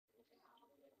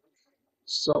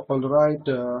So, all right.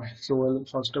 Well,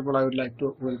 first of all, I would like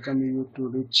to welcome you to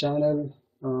the channel.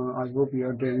 I hope you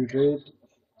are doing great.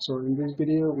 So, in this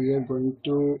video, we are going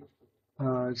to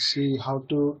see how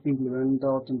to implement the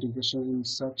authentication in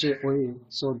such a way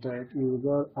so that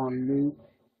user only,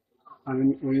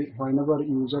 whenever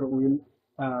user will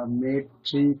make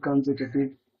three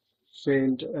consecutive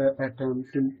failed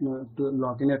attempt to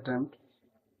login attempt.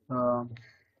 Uh,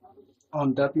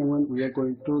 On that moment, we are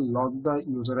going to lock the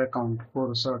user account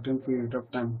for a certain period of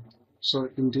time. So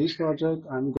in this project,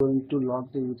 I'm going to lock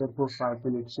the user for 5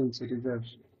 minutes since it is a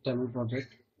demo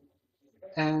project.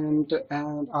 And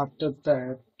after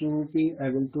that, to be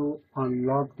able to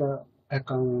unlock the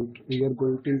account, we are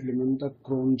going to implement the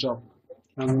cron job.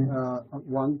 And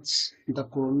once the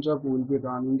cron job will be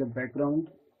run in the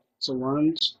background, so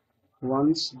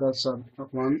once the sub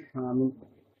one I mean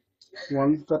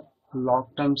once the log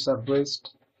time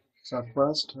surfaced,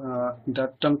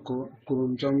 that time cron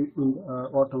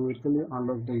will automatically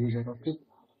unlock the user. Okay,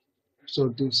 so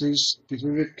this is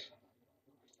it.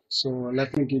 So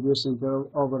let me give you a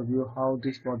simple overview how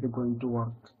this project going to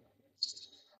work.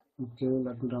 Okay,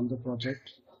 let me run the project.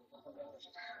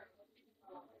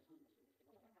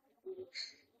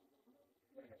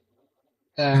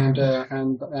 And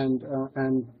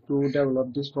to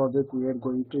develop this project, we are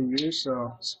going to use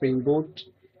Spring Boot.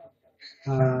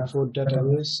 For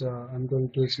database, I'm going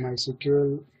to use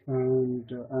MySQL,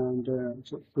 and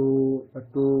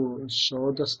to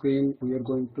show the screen, I'm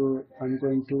going to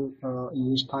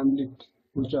use Thymeleaf,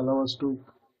 which allows us to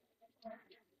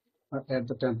add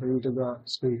the template into the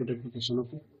Spring Boot application.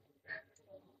 Okay.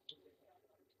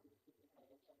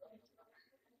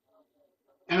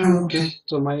 Okay.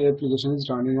 So my application is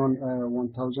running on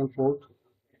 1004.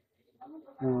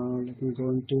 Let me go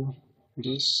into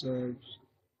this.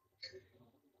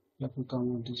 Let me come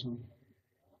on this one.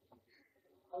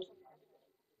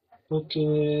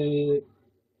 Okay.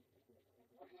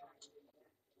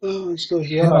 So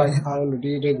here I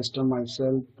already registered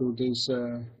myself to this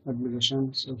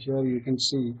application. So here you can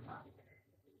see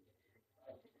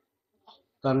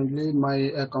currently my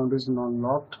account is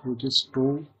non-locked, which is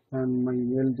true, and my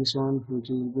email this one, which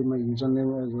will be my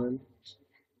username as well,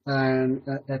 and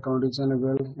account is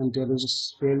enabled, and there is a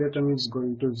failure term is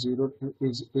going to zero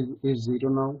is zero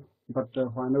now, but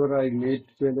whenever I made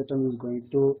failure term is going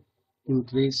to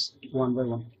increase one by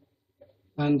one.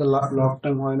 And the lock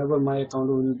time whenever my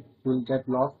account will get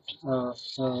locked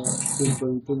is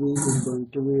going to be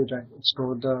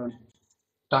store the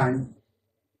time.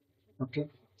 Okay,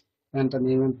 and the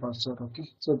name and password. Okay,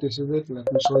 so this is it.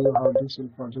 Let me show you how this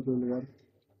project will work.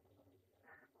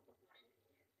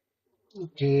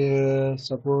 Okay,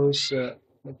 suppose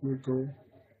let me go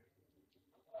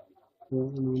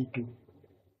into,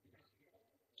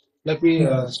 let me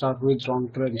start with wrong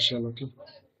credential. Okay,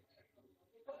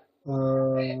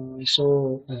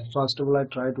 first of all, I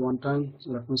tried one time.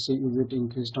 Let me see is it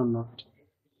increased or not,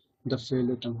 the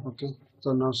fail item. Okay,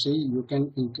 so now see, you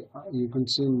can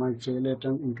see my fail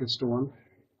item increased to 1.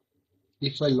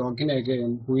 If I log in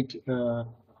again with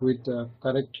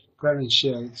correct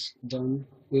credentials, then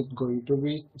it's going to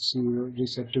be 0,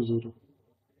 reset to 0,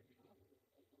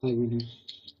 I believe.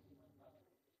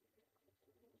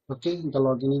 Okay, the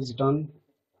login is done.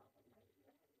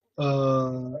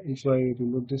 If I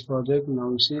reload this project,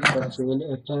 now see the fail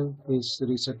item is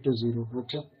reset to 0.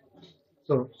 Okay,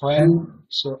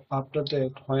 so after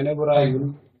that, whenever I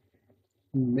will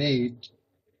made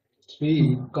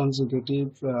 3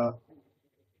 consecutive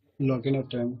login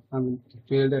attempt,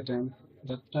 failed attempt,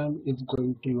 that time it's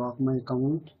going to lock my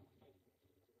account.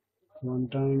 One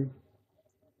time,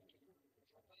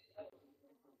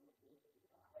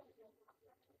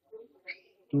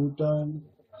 two time,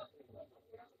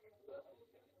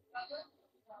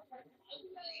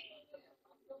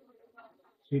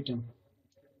 three time.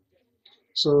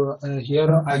 So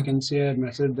here I can see a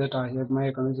message that I have my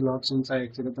account is locked since I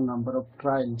exceeded the number of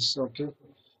trials. Okay,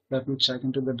 let me check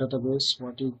into the database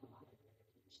what it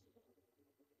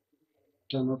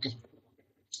can. Okay,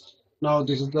 now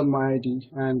this is the my ID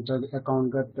and the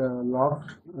account got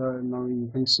locked. Now you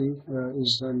can see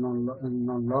is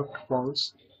non-locked,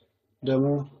 false,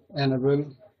 demo enable,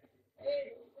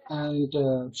 and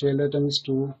failed items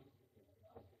to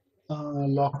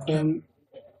lock time.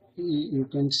 You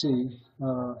can see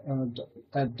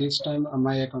at this time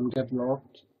my account get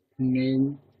locked,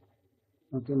 name,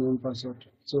 okay, name, password.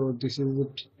 So this is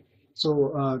it.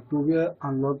 So to be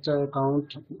unlock the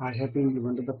account, I have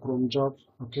implemented the cron job.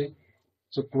 Okay,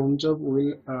 so cron job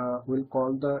will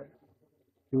call the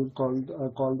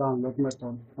unlock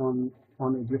method on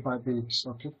every 5 minutes.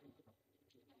 Okay,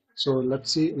 So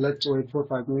let's wait for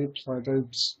 5 minutes whether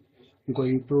it's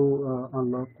going to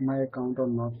unlock my account or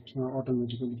not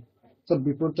automatically. So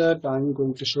before that, I'm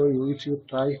going to show you if you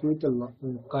try with the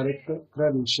correct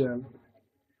credential,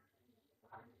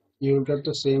 you will get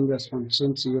the same response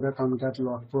since your account got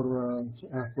locked for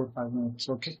 5 minutes.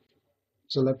 Okay.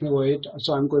 So let me wait.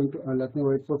 So I'm going to let me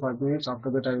wait for 5 minutes. After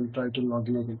that, I will try to log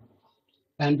in again.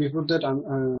 And before that,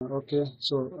 I'm okay.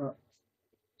 So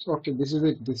okay, this is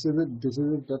it. This is it. This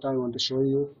is it that I want to show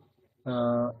you.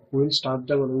 We'll start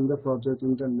developing the project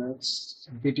in the next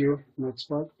video, next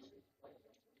part.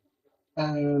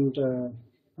 And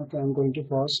okay, I'm going to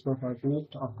pause for 5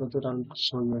 minutes. After that, I'll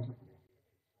show you again.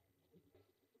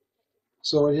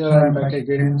 So here I'm back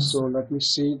again. So let me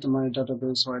see to my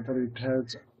database whether it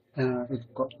has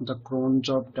it got the cron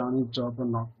job done its job or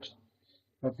not.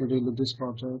 Let me reload this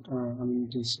project. I mean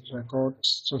this record.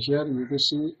 So here you can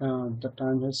see the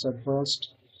time has set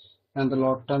first, and the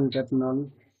log time get null,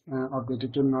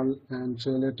 updated to null, and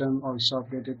failure time also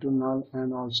updated to null,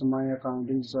 and also my account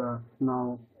is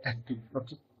now active.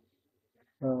 Okay.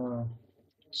 Uh,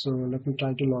 so let me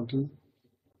try to log in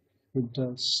with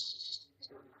the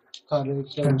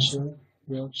correct credential.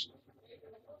 Yes.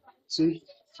 See,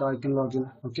 so I can log in.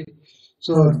 Okay.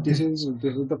 So this is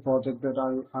the project that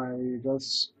I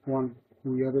just want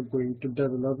we are going to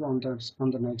develop on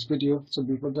the next video. So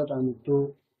before that, I need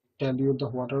to tell you the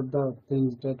what are the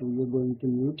things that we are going to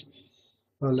need.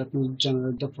 Let me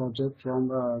generate the project from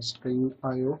Spring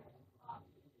IO.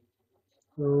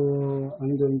 So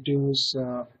I'm going to use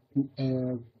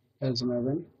as an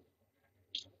event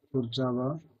for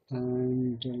Java,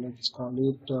 and let's call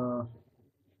it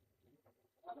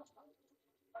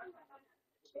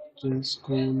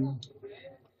JSCON,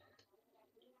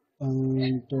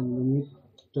 and limit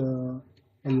a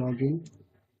login.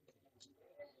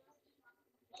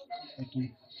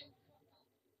 Okay.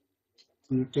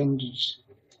 You can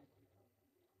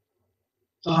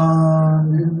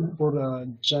for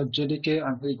JDK,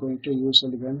 I'm going to use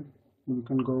 11. You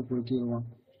can go with your one,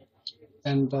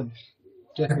 and the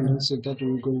dependency that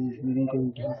we're going to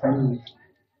need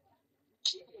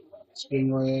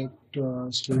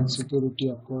Spring Security,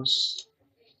 of course.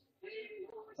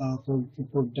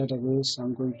 For database,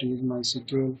 I'm going to use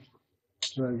MySQL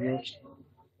driver.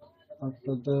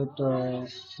 After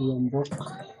that, Lombok,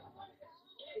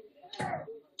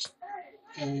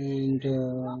 and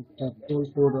that tool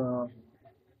for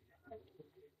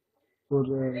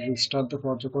restart the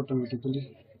project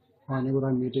automatically whenever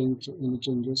I'm making any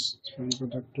changes. Spring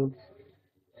product tool.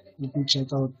 You can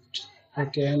check out.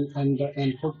 Okay, and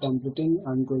for templating,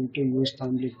 I'm going to use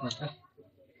Thymeleaf. Okay,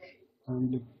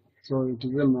 Thymeleaf. So it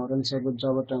is a modern server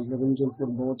Java template engine for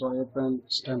both web and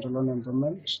standalone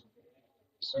environments.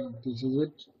 So this is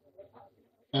it,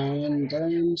 and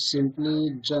then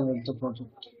simply generate the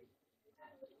project.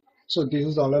 So this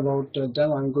is all about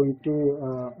them. I'm going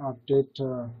to update,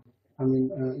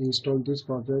 install this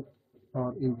project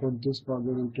or import this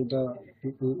project into the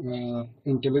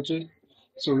IntelliJ.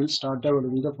 So we'll start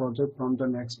developing the project from the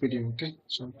next video. Okay.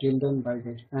 So till then, bye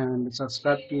guys, and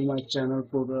subscribe to my channel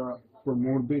for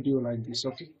more video like this.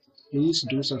 Okay. Please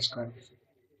do subscribe.